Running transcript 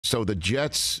So the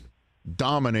Jets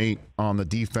dominate on the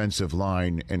defensive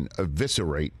line and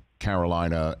eviscerate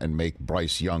Carolina and make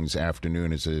Bryce Young's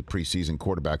afternoon as a preseason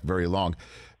quarterback very long.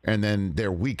 And then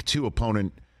their week 2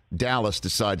 opponent, Dallas,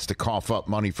 decides to cough up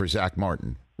money for Zach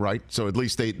Martin, right? So at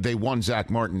least they won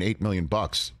Zach Martin $8 million,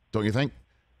 don't you think,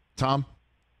 Tom?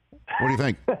 What do you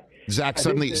think? Zach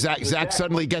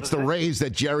suddenly gets the raise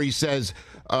that Jerry says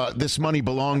this money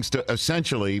belongs to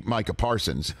essentially Micah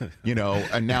Parsons,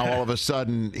 and now all of a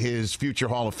sudden his future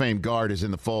Hall of Fame guard is in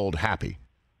the fold, happy,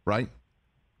 right?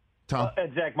 Tom?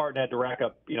 And Zach Martin had to rack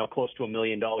up, close to $1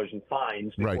 million in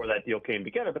fines before that deal came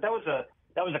together. But that was a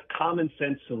common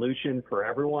sense solution for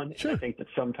everyone. Sure. And I think that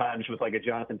sometimes with like a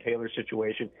Jonathan Taylor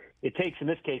situation, it takes, in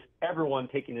this case, everyone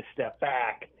taking a step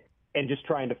back and just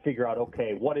trying to figure out,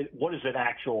 okay, what is an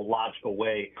actual logical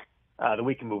way that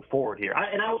we can move forward here.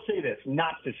 And I will say this,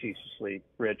 not facetiously,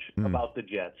 Rich, about the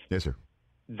Jets. Yes, sir.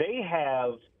 They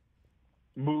have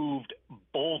moved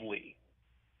boldly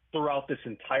throughout this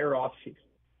entire offseason.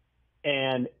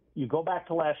 And you go back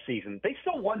to last season, they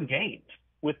still won games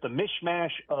with the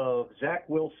mishmash of Zach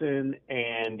Wilson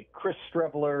and Chris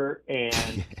Streveler,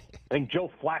 and I think Joe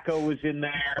Flacco was in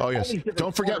there. Oh, yes.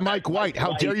 Don't forget Mike White.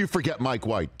 How dare you forget Mike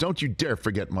White? Don't you dare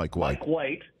forget Mike White. Mike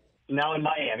White, now in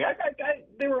Miami.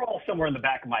 They were all somewhere in the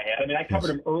back of my head. I mean, I covered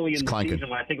him early in the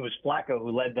season when I think it was Flacco who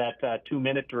led that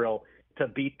 2-minute drill to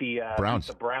beat the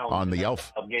Browns on the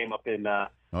Elf game up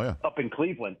in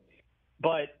Cleveland.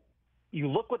 But you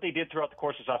look what they did throughout the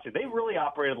course of the offseason. They really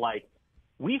operated like,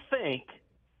 we think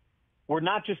we're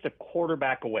not just a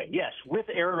quarterback away. Yes, with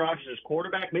Aaron Rodgers as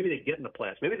quarterback, maybe they get in the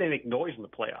playoffs. Maybe they make noise in the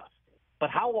playoffs. But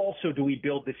how also do we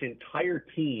build this entire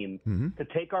team to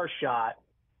take our shot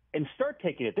and start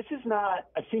taking it? This is not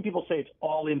 – I've seen people say it's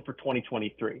all in for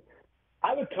 2023.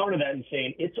 I would counter that in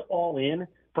saying it's all in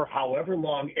for however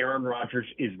long Aaron Rodgers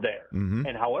is there.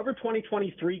 And however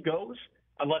 2023 goes –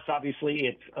 unless obviously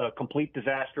it's a complete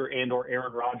disaster and or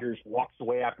Aaron Rodgers walks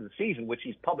away after the season, which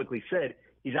he's publicly said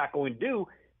he's not going to do,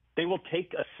 they will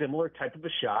take a similar type of a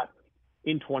shot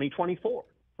in 2024.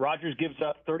 Rodgers gives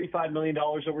up $35 million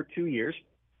over 2 years,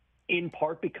 in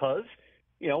part because,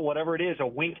 whatever it is, a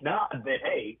wink nod that,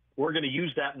 hey, we're going to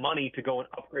use that money to go and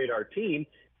upgrade our team.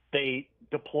 They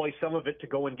deploy some of it to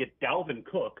go and get Dalvin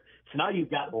Cook. So now you've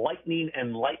got lightning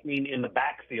in the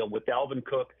backfield with Dalvin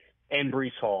Cook and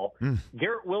Breece Hall.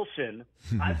 Garrett Wilson,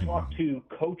 I've talked to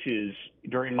coaches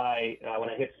during my when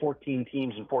I hit 14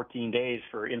 teams in 14 days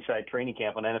for Inside Training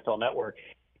Camp on NFL Network,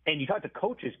 and you talk to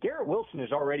coaches, Garrett Wilson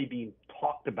is already being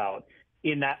talked about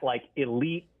in that like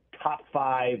elite top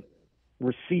 5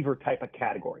 receiver type of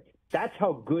category. That's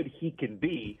how good he can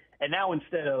be. And now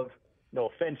instead of, no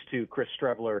offense to Chris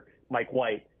Streveler, Mike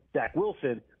White, Zach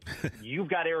Wilson, you've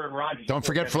got Aaron Rodgers. Don't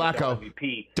forget Flacco.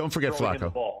 MVP, Don't forget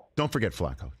Flacco. Don't forget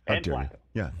Flacco. And Flacco.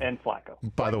 Yeah. And Flacco.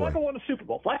 By the way, Flacco won a Super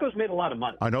Bowl. Flacco's made a lot of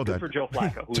money. I know Good that. for Joe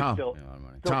Flacco, who's still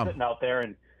sitting out there.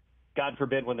 And God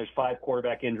forbid when there's 5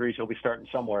 quarterback injuries, he'll be starting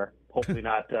somewhere. Hopefully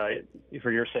not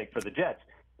for your sake for the Jets.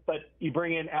 But you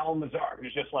bring in Alan Lazard,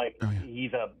 who's just like,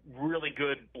 he's a really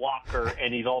good blocker,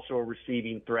 and he's also a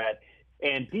receiving threat.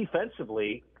 And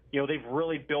defensively, they've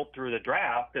really built through the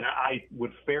draft, and I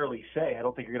would fairly say, I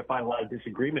don't think you're going to find a lot of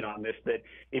disagreement on this, that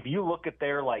if you look at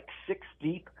their 6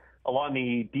 deep along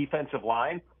the defensive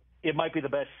line, it might be the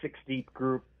best 6 deep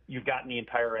group you've got in the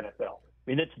entire NFL. I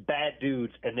mean, it's bad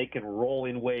dudes, and they can roll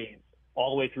in waves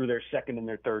all the way through their second and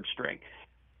their third string.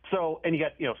 So, and you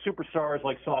got, superstars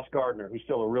like Sauce Gardner, who's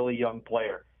still a really young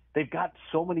player. They've got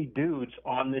so many dudes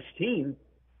on this team.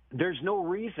 There's no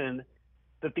reason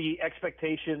that the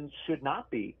expectations should not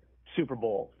be Super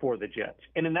Bowl for the Jets.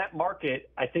 And in that market,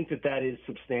 I think that is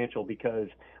substantial because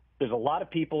there's a lot of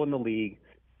people in the league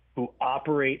who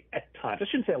operate at times. I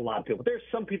shouldn't say a lot of people, but there's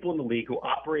some people in the league who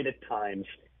operate at times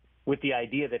with the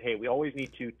idea that, hey, we always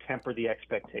need to temper the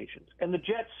expectations. And the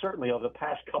Jets, certainly over the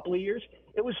past couple of years,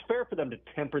 it was fair for them to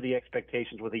temper the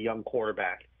expectations with a young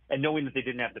quarterback and knowing that they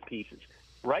didn't have the pieces.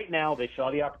 Right now, they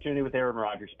saw the opportunity with Aaron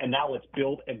Rodgers, and now let's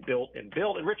build and build and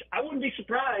build. And, Rich, I wouldn't be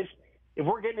surprised if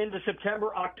we're getting into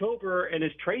September, October, and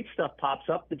as trade stuff pops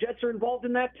up, the Jets are involved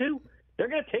in that too. They're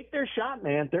going to take their shot,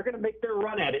 man. They're going to make their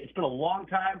run at it. It's been a long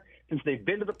time since they've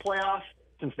been to the playoffs,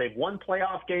 since they've won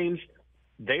playoff games.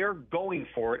 They are going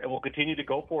for it and will continue to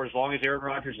go for it as long as Aaron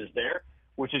Rodgers is there,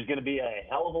 which is going to be a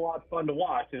hell of a lot of fun to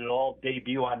watch, and it'll all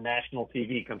debut on national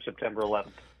TV come September 11th.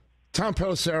 Tom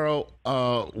Pelissero,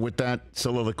 with that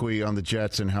soliloquy on the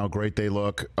Jets and how great they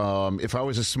look, if I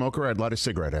was a smoker, I'd light a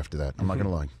cigarette after that. I'm not going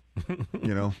to lie.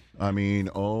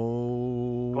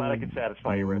 Glad I could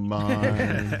satisfy you, Rich.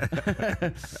 My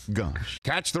gosh.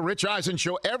 Catch the Rich Eisen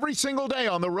Show every single day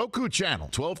on the Roku channel,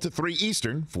 12 to 3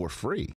 Eastern, for free.